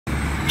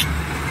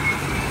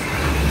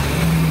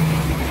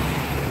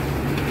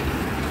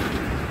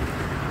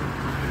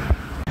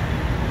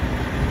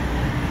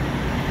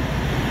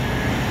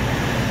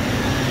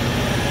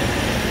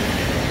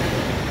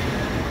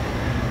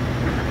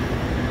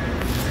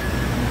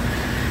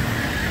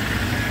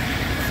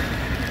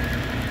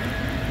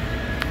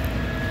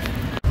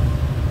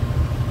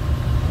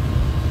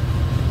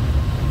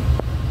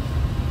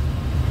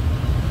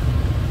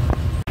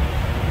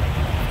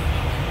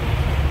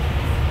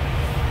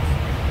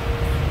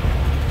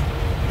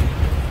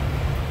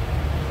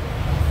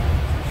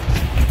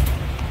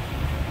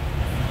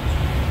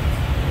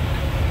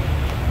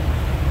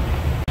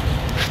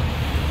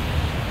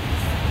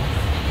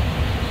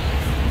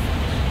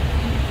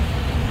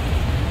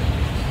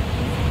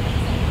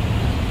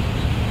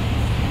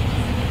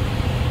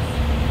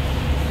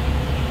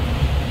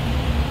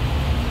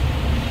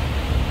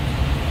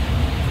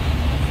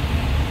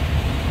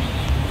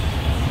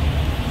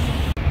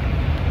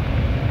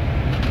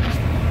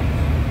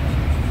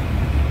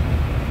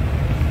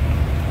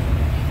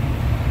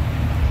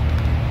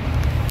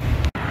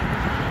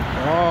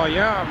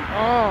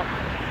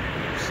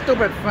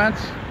Stupid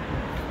fence.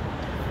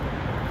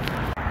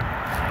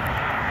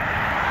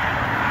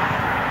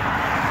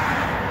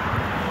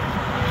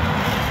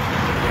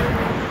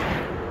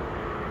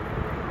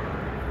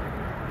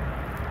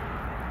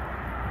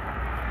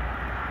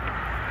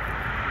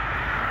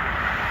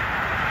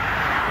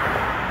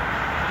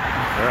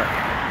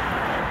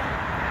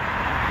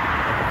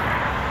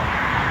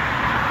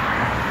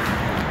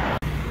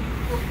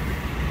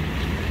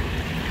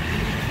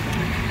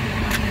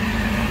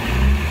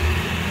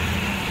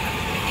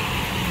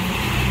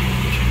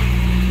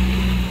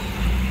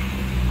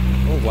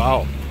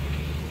 Wow,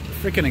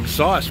 the freaking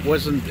exhaust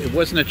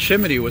wasn't a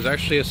chimney, it was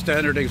actually a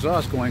standard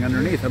exhaust going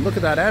underneath. And look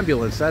at that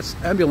ambulance. That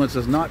ambulance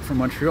is not from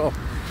Montreal.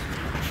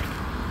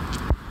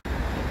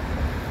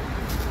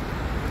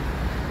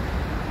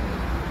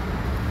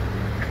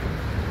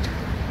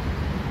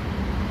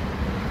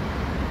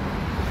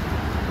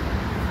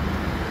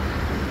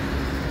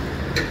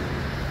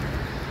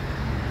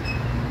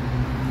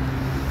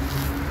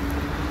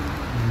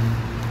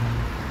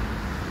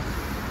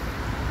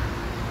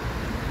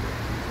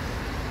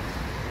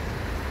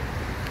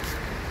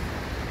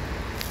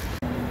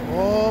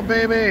 Oh,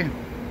 baby.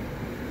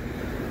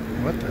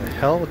 What the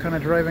hell? What kind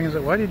of driving is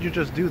it? Why did you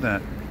just do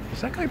that?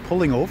 Is that guy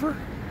pulling over?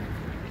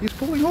 He's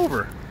pulling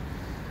over.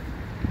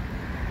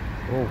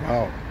 Oh,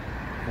 wow.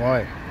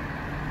 Why?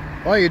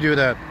 Why you do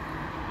that?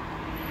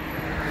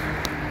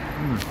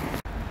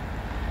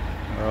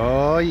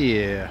 Oh,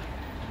 yeah.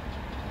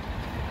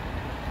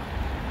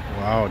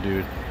 Wow,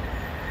 dude.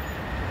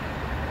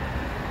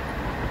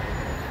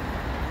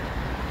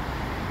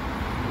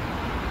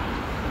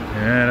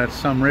 Yeah, that's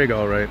some rig,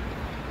 all right.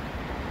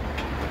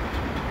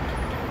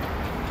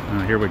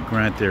 Here with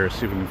Grant there,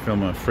 see if we can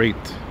film a freight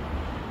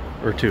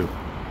or two.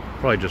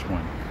 Probably just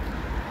one.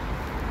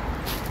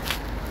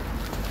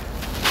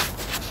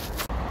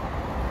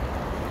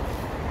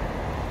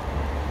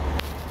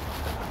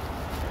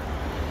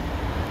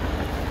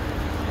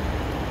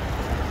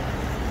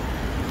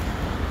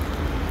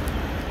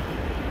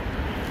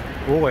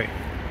 Boy.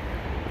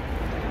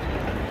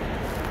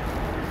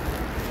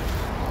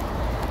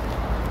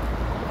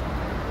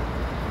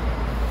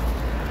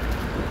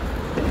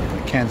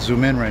 Can't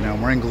zoom in right now.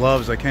 I'm wearing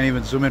gloves. I can't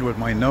even zoom in with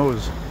my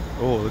nose.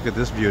 Oh, look at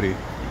this beauty.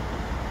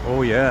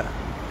 Oh yeah.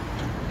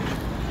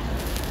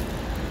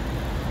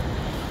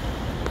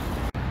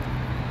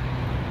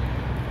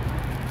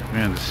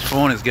 Man, this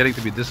phone is getting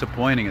to be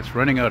disappointing. It's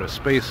running out of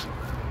space.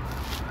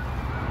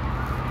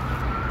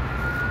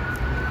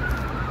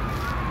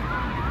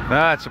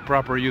 That's a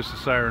proper use of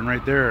siren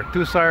right there.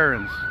 2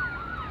 sirens.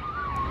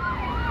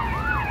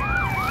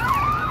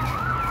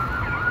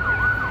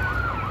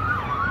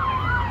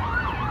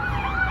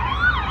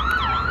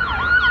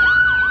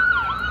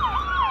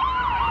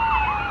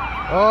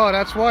 Oh,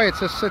 that's why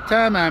it's a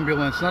Sitam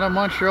ambulance, not a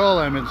Montreal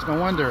ambulance. No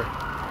wonder.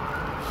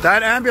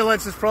 That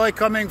ambulance is probably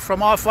coming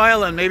from off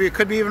island. Maybe it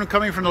could be even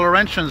coming from the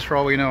Laurentians for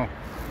all we know.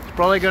 It's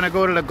probably going to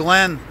go to the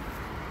Glen.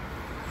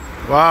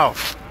 Wow.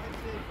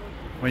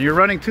 When you're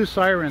running 2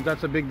 sirens,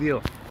 that's a big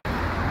deal.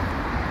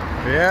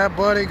 Yeah,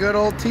 buddy, good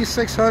old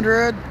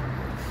T600.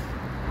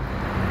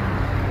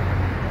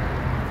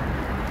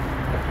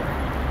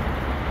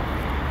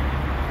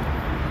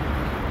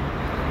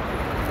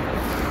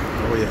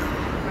 Oh yeah.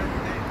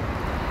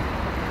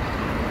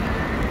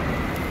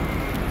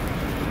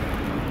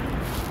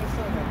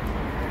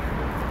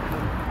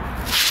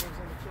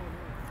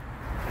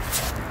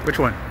 Which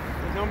one?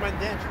 There's no man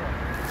dance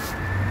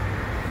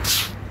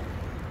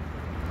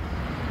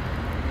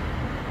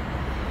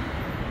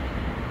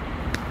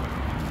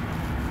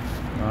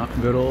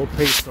Good old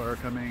pace car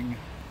coming.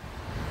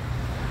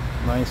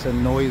 Nice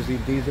and noisy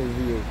diesel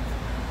V8.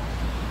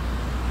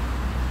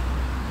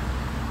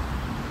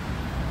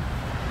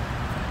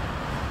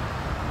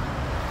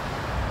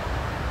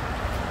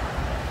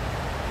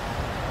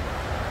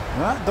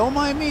 Don't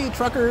mind me,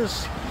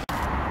 truckers.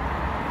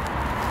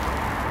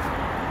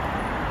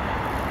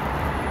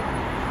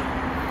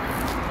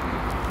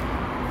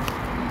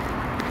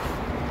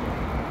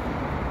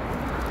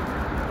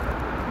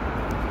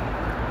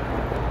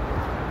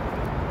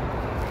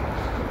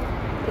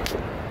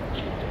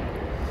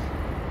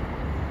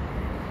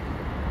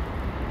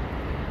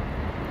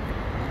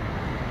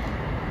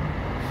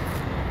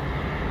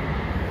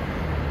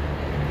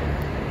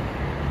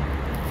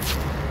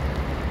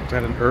 Is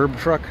that an herb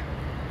truck?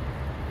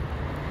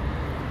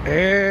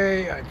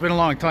 Hey, it's been a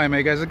long time,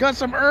 hey guys. I got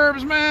some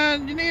herbs,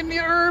 man. You need any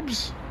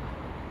herbs?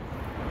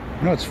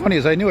 You know what's funny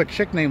is I knew a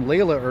chick named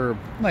Layla Herb.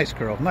 Nice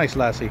girl, nice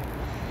lassie.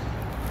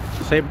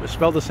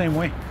 Spelled the same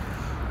way.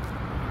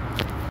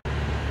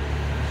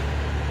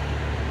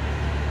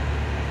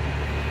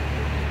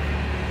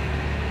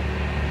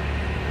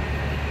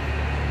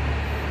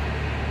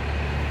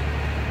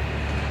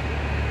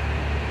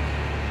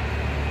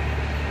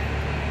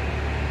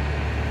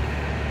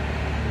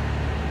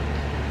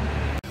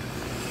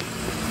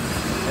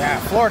 Yeah,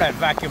 floor that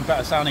vacuum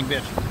sounding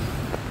bitch.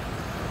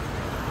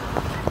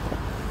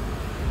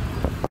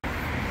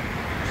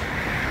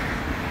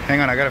 Hang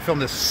on, I gotta film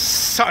this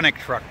Sonic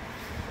truck.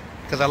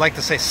 because I like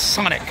to say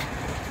Sonic.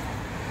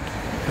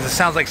 Because it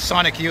sounds like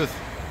Sonic Youth.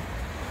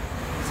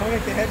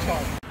 Sonic the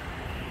Hedgehog.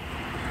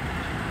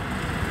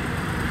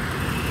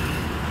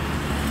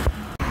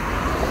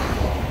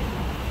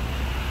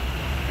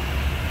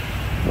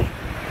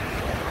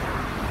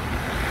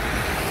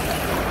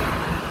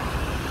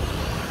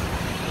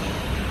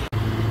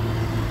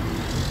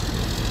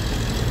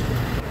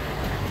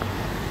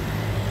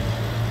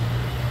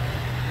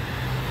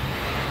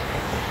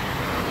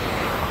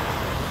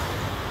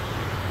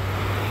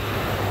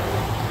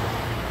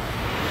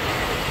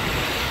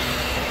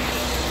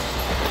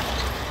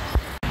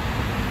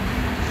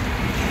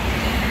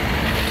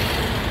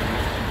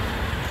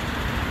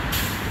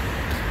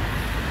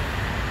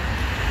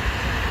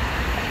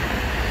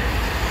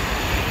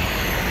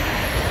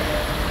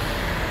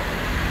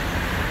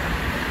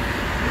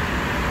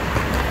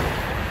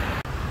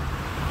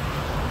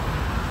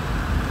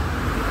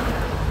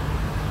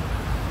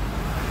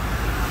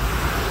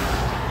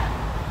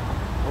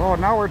 Oh,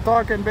 now we're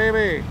talking,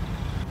 baby.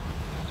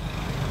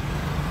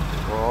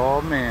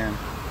 Oh, man.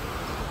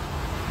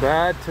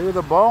 Bad to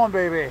the bone,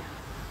 baby.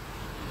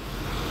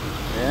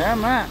 Yeah,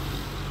 man.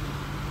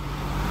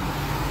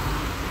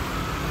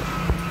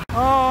 Oh,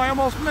 I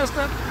almost missed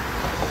it.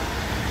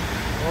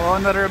 Oh,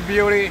 another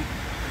beauty.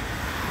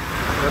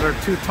 Another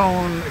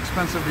two-tone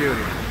expensive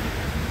beauty.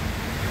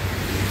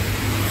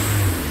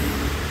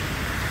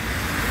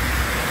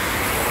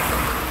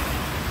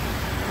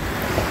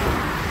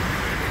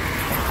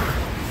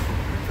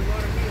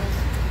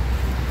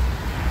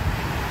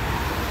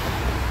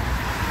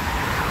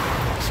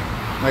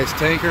 Nice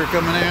tanker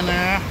coming in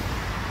there.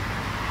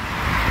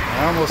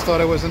 I almost thought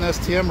it was an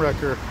STM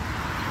wrecker.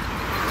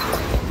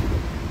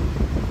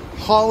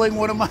 Hauling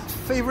one of my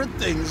favorite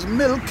things,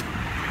 milk.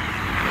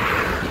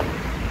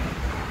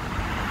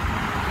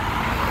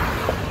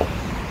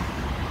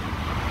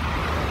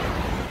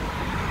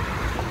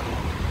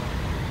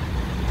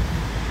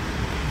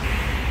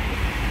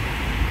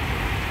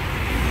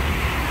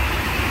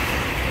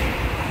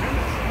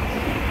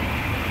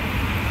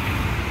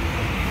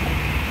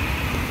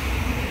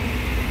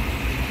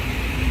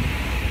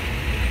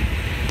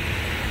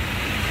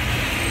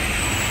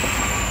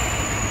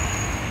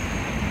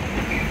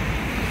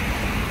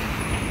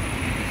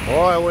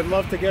 Oh, I would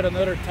love to get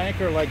another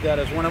tanker like that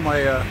as one of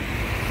my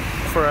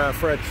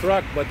for a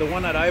truck, but the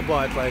one that I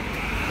bought, like,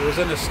 it was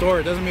in the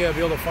store. It doesn't mean I'll be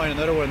able to find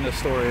another one in the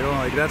store. You know,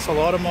 like, that's a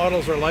lot of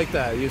models are like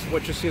that.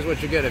 What you see is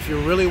what you get. If you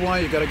really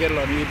want, you got to get it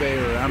on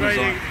eBay or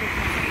Amazon.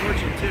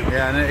 Right, too.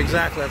 Yeah, and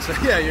exactly.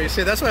 That's, yeah, you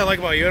see, that's what I like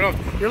about you.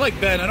 You're like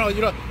Ben. I know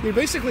you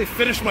basically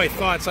finish my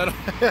thoughts. I don't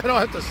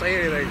have to say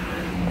anything.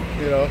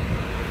 You know.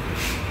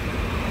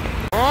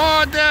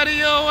 Oh,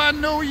 Daddy-o, I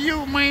know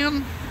you,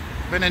 man.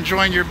 Been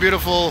enjoying your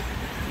beautiful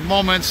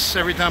moments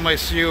every time I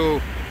see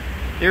you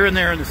here and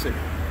there in the city.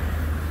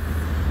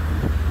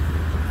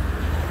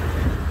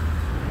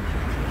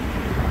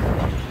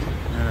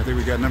 And I think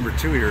we got number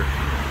 2 here.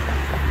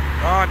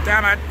 Oh,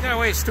 damn it. Get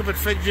away, stupid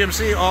fake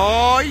GMC.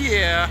 Oh,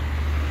 yeah.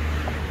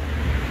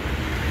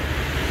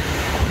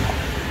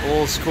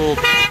 Old school.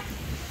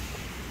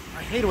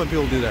 I hate it when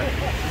people do that.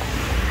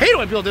 Hate it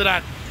when people do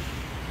that.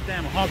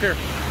 Damn honker.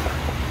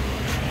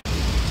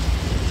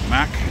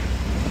 Mac.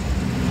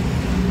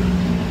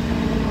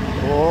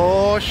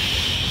 Oh,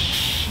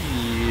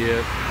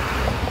 shit.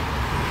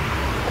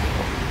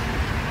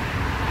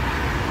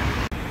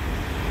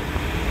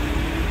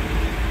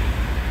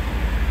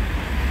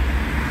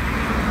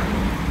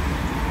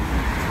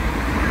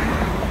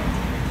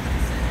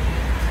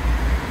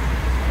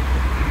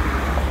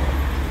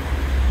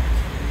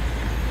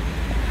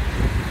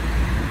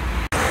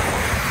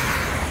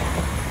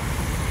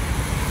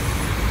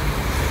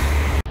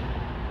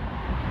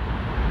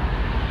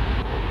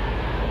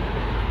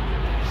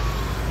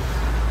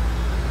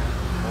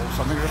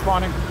 Something's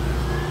responding.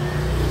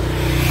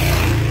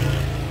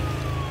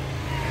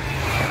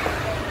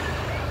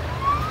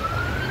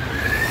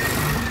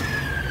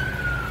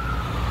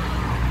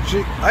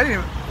 Gee, I didn't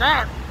even...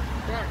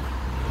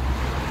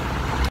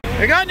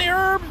 You got any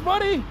herbs,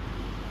 buddy?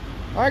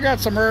 I got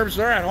some herbs.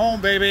 They're at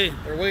home, baby.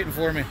 They're waiting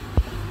for me.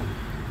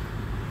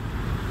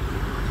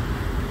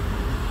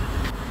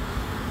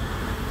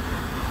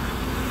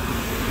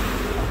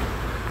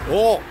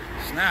 Oh,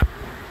 snap.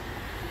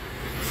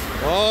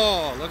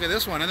 Oh, look at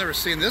this one. I've never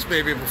seen this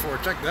baby before.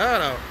 Check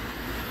that out.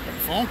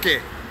 Funky.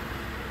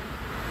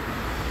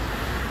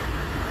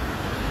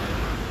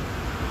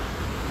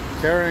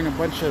 Carrying a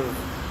bunch of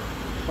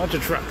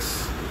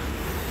trucks.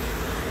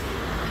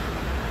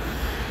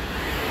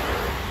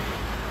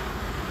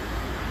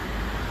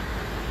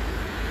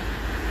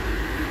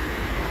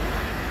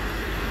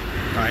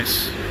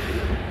 Nice.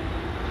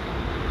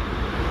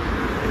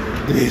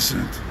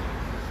 Decent.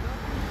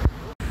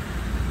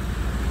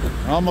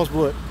 Almost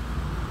blew it.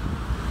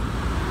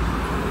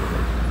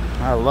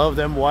 I love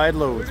them wide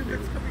loads. It's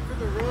coming from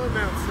the Royal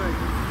Mount site.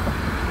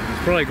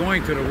 It's probably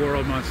going to the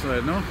Royal Mount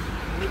side, no?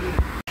 Maybe.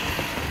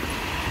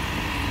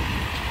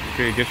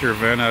 Okay, get your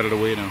van out of the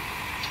way now.